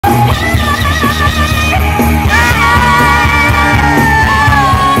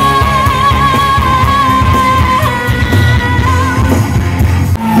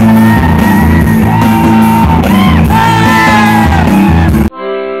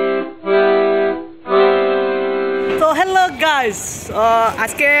Guys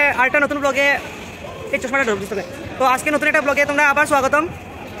আজকে আরেকটা নতুন ব্লগে এই চশমাটা ঢোক দিতে তো আজকে নতুন একটা ব্লগে তোমরা আবার স্বাগতম।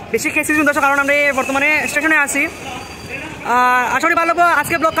 বেশি খেয়েছি শুনতেছো কারণ আমরা বর্তমানে স্টেশনে আছি। আশা করি ভালো লাগবো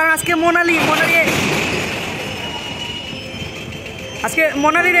আজকে ব্লগ, কারণ আজকে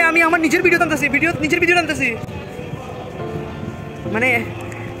মোনালি রে আমি আমার নিজের ভিডিও টানতেছি মানে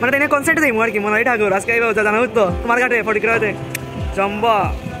তাই কনসার্টে যাইমু আর কি। মোনালি ঠাকুর আজকে জানা তো কুমারঘাটে ফটিকরাতে জম্বা।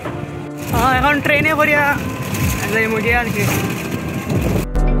 এখন ট্রেনে করিয়া যাইমু গিয়ে আর কি।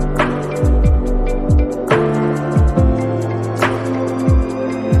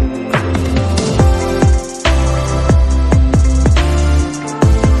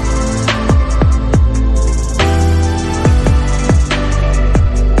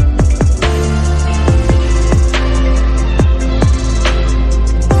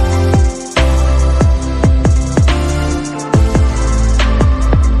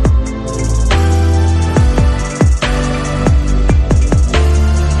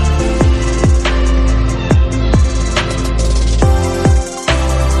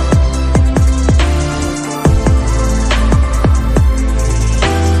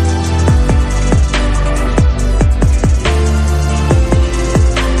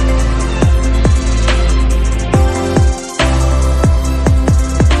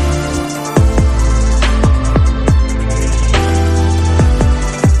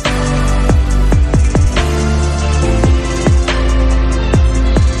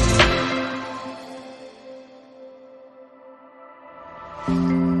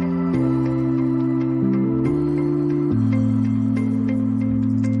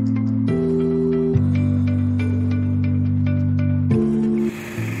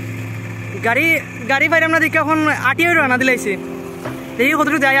 গাড়ি পাইলাম না দেখে এখন আটিয়ে রানা দিলাইছি। দেখি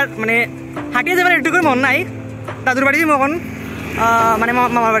কতটুকু যায় আর মানে হাঁটিয়ে যাবার একটু করে মন নাই। দাদুর বাড়ি দিব এখন মানে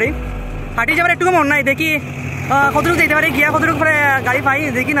মামার বাড়ি। হাঁটিয়ে যাবার একটু মন নাই, দেখি কতটুকু যেতে পারি গিয়া কতটুকু পরে গাড়ি পাই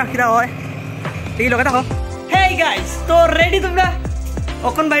দেখি না কিরা হয়। দেখি লোকে থাকো। হেই গাইস, তো রেডি তোমরা?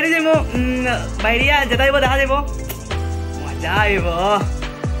 এখন বাইরে যাইব, বাইরে যেতে যাইব, দেখা যাইব, মজা আইব।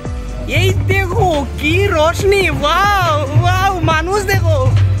 এই দেখো কি রোশনি, ওয়াও ওয়াও, মানুষ দেখো,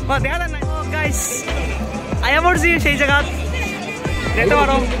 দেখা যায় না গাইস। আয়া পড়ছি সেই জায়গা, দেখতে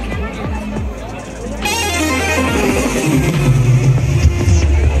পারো।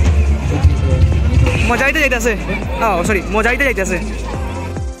 মজাইতে যাইতেছে, মজাইতে যাইতেছে।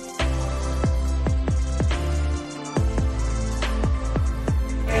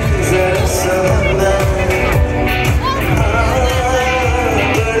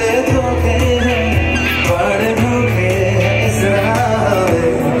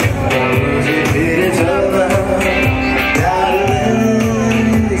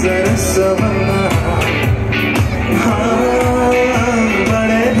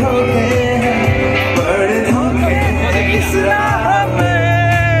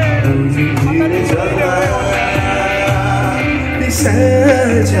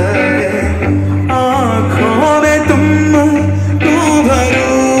 आँखों में तुम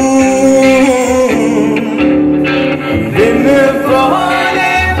भरो दिन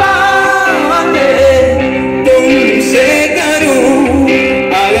बोले बातें तुमसे करूं,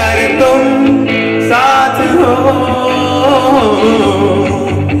 अगर तुम साथ हो,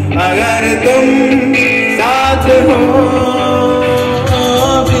 अगर तुम साथ हो।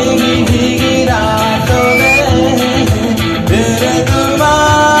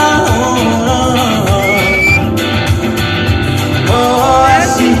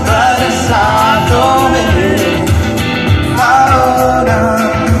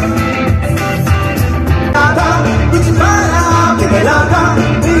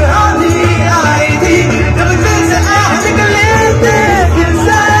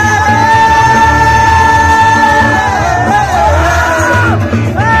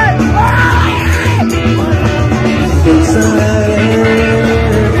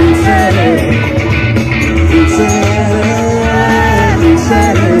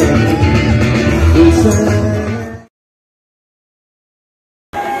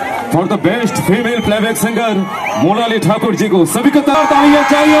 For the best female playback singer Monali Thakur ji को सभी को तालियां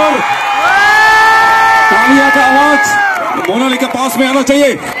चाहिए और तालियां का आवाज मोनाली के पास में आना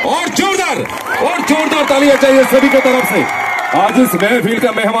चाहिए और जोरदार तालियां चाहिए सभी की तरफ से। आज इस महफिल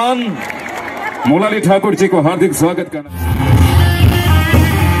का मेहमान मोनाली ठाकुर जी को हार्दिक स्वागत करना।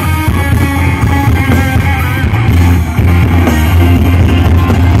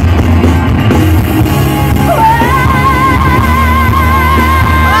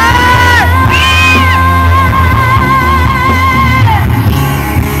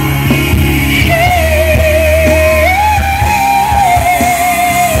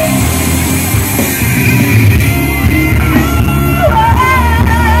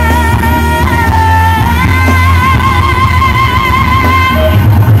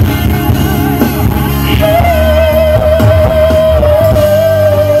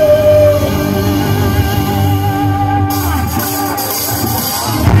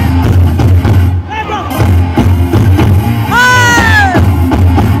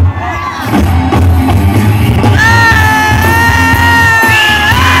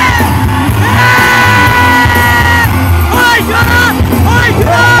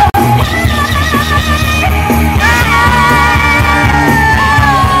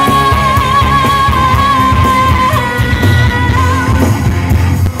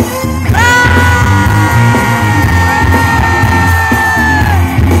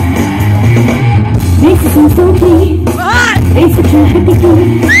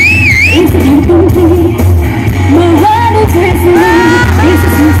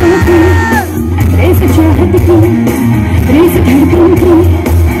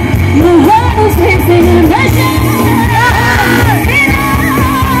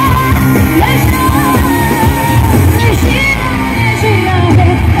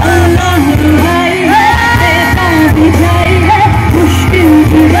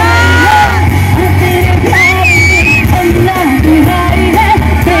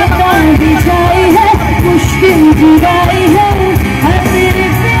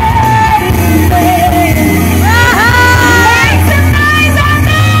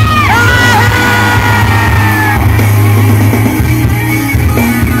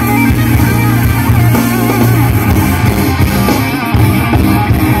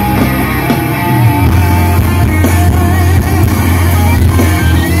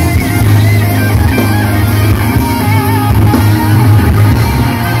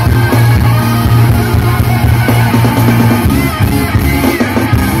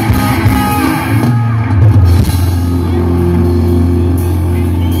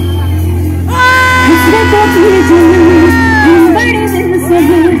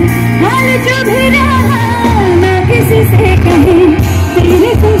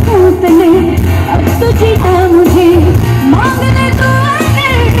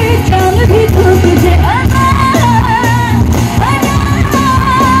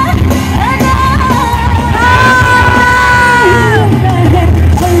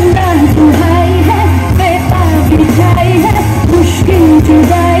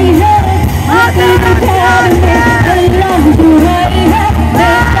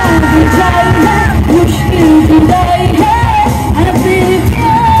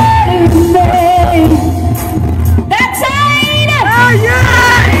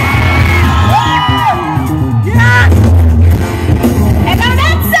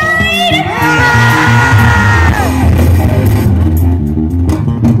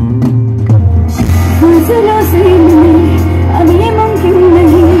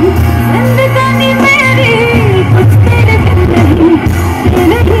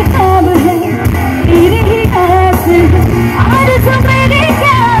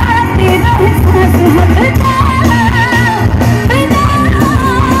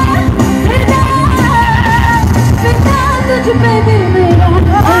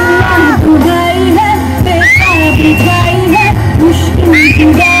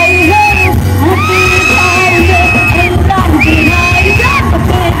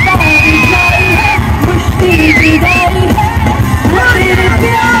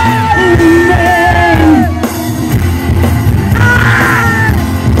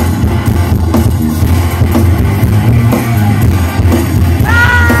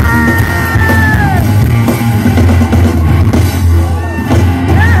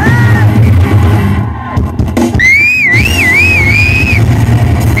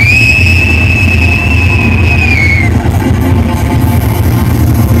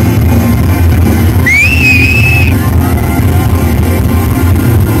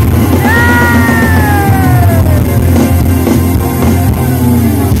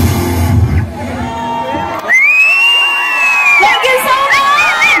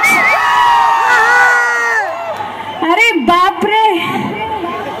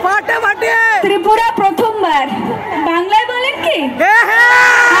 त्रिपुरा प्रथमবার বাংলায় বলেন কি?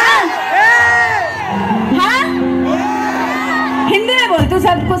 हाँ हिंदी में बोल तो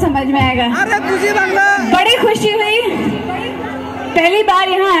सबको समझ में आएगा। अरे तुझे बांग्ला बड़ी खुशी हुई पहली बार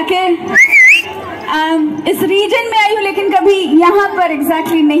यहाँ आके। इस रीजन में आई हूँ लेकिन कभी यहाँ पर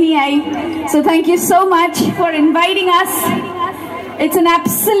एग्जैक्टली नहीं आई। So thank you so much for inviting us. It's an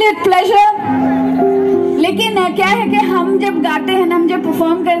absolute pleasure. लेकिन क्या है कि हम जब गाते हैं, हम जब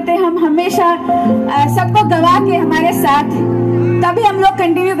परफॉर्म करते हैं, हम हमेशा सबको गवा के हमारे साथ तभी हम लोग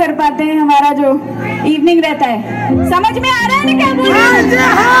कंटिन्यू कर पाते हैं हमारा जो इवनिंग रहता है। समझ में आ रहा है ना क्या बोल रहे हैं?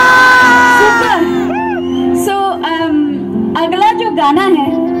 सो अगला जो गाना है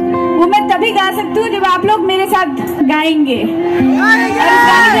वो मैं तभी गा सकती हूँ जब आप लोग मेरे साथ गाएंगे। और इस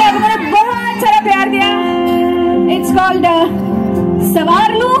गाने को आप लोगों ने बहुत सारा प्यार दिया। इट्स कॉल्ड सवार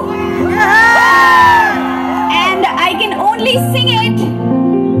लूं। And I can only sing it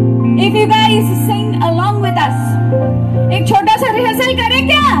if you guys sing along with us. एक छोटा सा रिहर्सल करें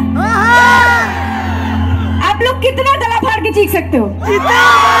क्या? आप लोग कितना गला फाड़ के चीख सकते हो?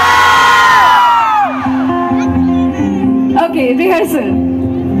 Okay rehearsal.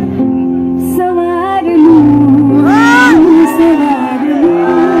 सवार लूं, सवार लूं,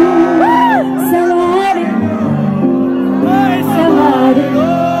 सवार सवार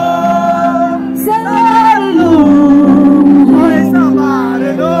सवार लूं,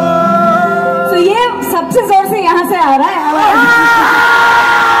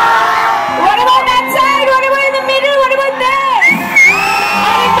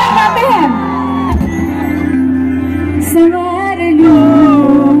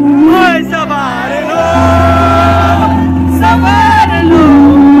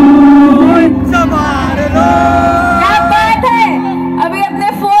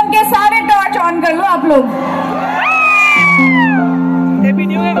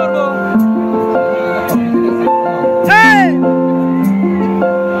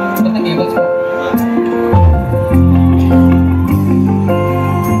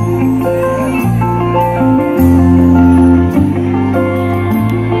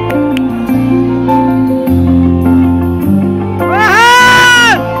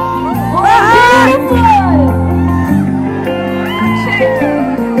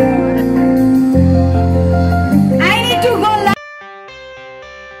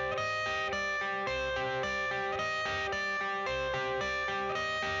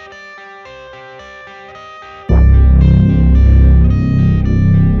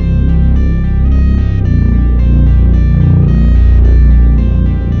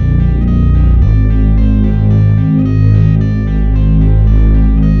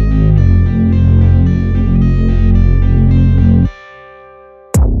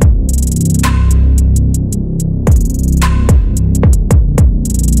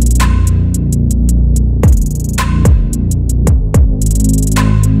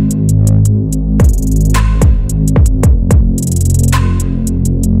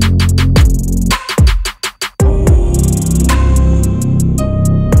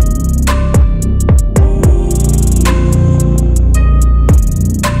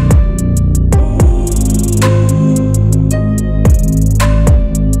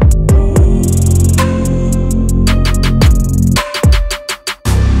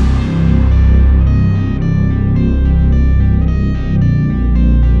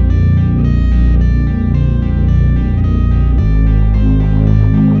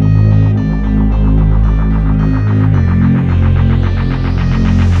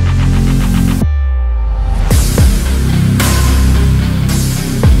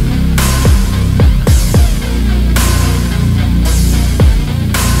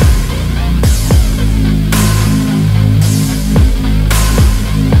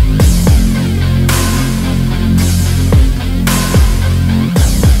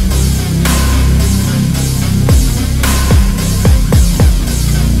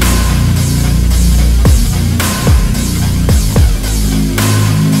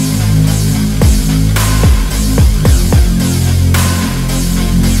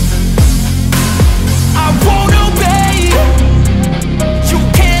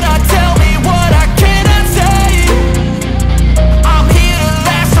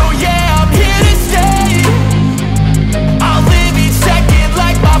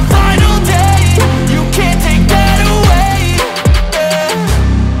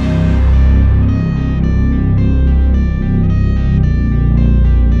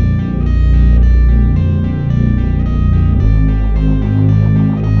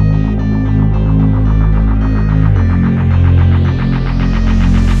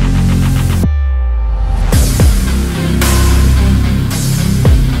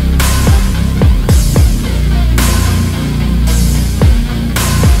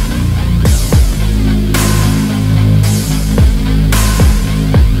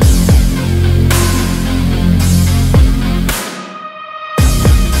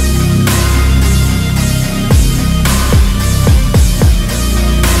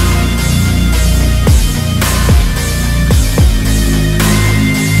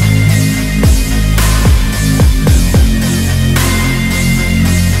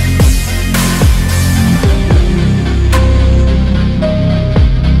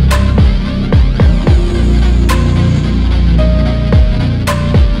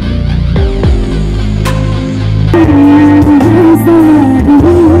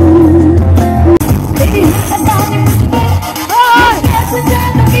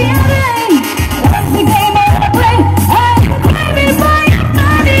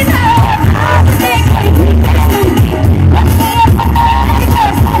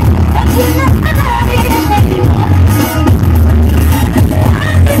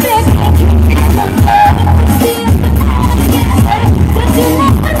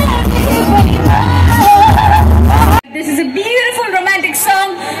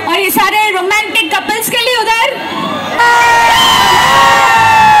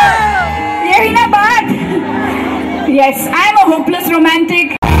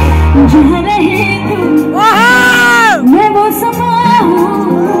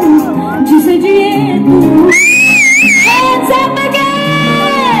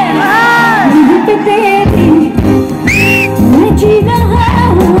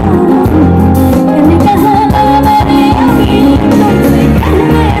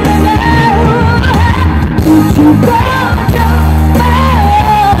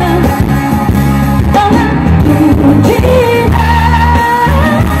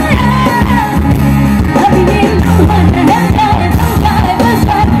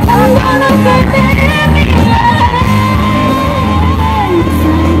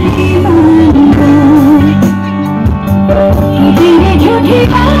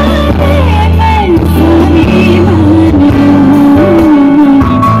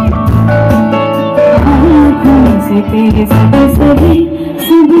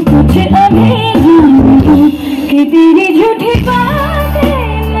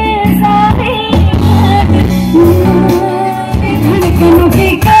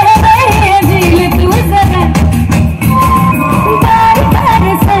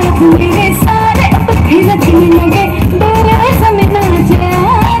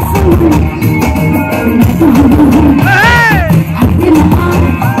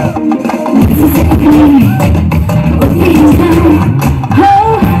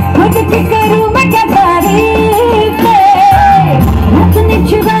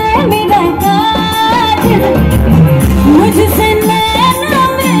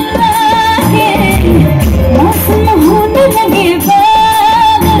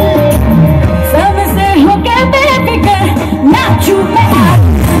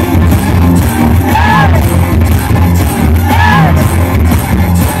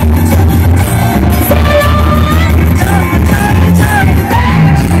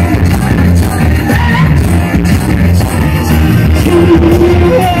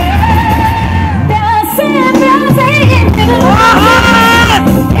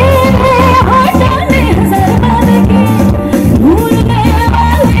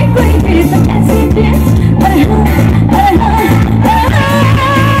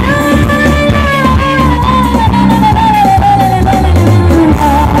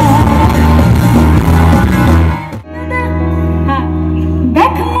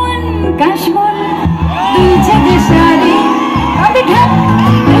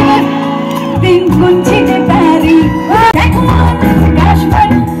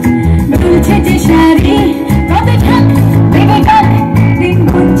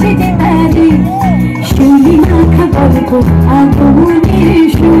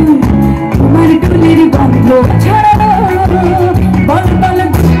 আগুনিশু তোমার টুলির গন্ধ ছড়ালো বল বল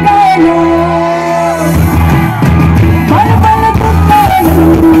দুকালো বল বল দুকালো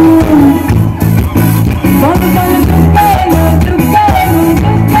বল বল দুকালো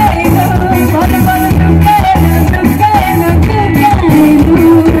দুকালো দুকালো বল বল দুকালো দুকালো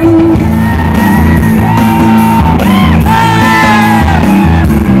দুকালো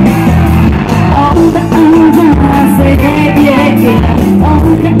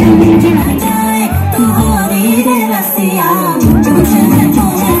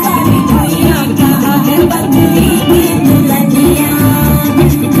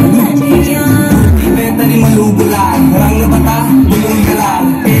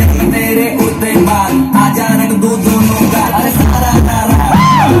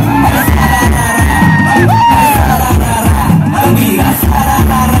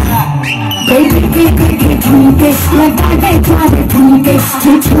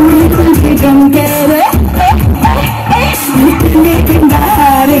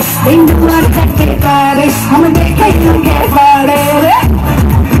हम देखे के बारे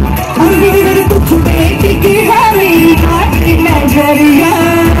हम कुछ बेटी की हरी नजरिया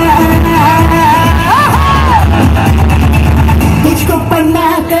मुझको बना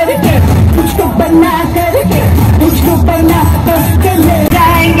करके मुझको बना करके मुझको बना करके ले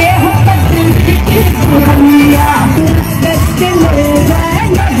जाएंगे हम पत्नी की दुनिया चले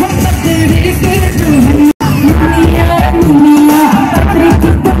जाएंगे हम पत्नी की दुनिया दुनिया पत्नी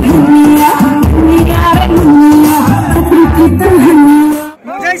की दुनिया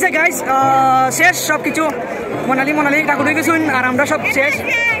গাইস শেষ সব কিছু মোনালি ঠাকুর কিছু আর আমরা সব শেষ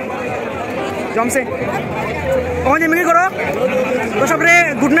জমছে ও যেমনি করো তো সবরে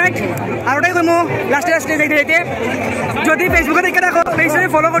গুড নাইট আর ওটাই কইমু লাস্টে যাইতে যাইতে যদি ফেসবুকে দেখে থাকো পেজে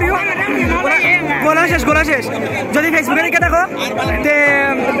ফলো করিও গোলা শেষ যদি ফেসবুকে দেখে থাকো তে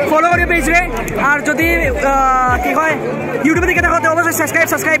ফলো করিও পেজে আর যদি কি হয় ইউটিউবে দেখে থাকো তো অবশ্যই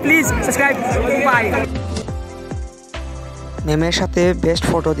সাবস্ক্রাইব প্লিজ সাবস্ক্রাইব বাই মেমের সাথে বেস্ট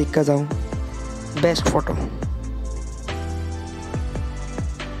ফটো দেখা যাও বেস্ট ফটো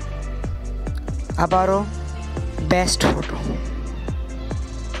আবারও best photo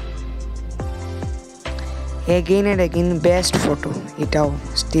again and again best photo এটাও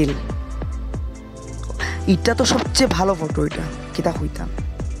স্টিল এটা তো সবচেয়ে ভালো ফটো এটা কিতা হইতাম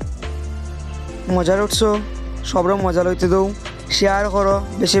মজা উঠছো সবরকম মজা লইতে দাও শেয়ার করো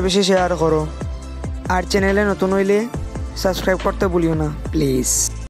বেশি বেশি শেয়ার করো আর চ্যানেলে নতুন হইলে সাবস্ক্রাইব করতে ভুলিও না প্লিজ।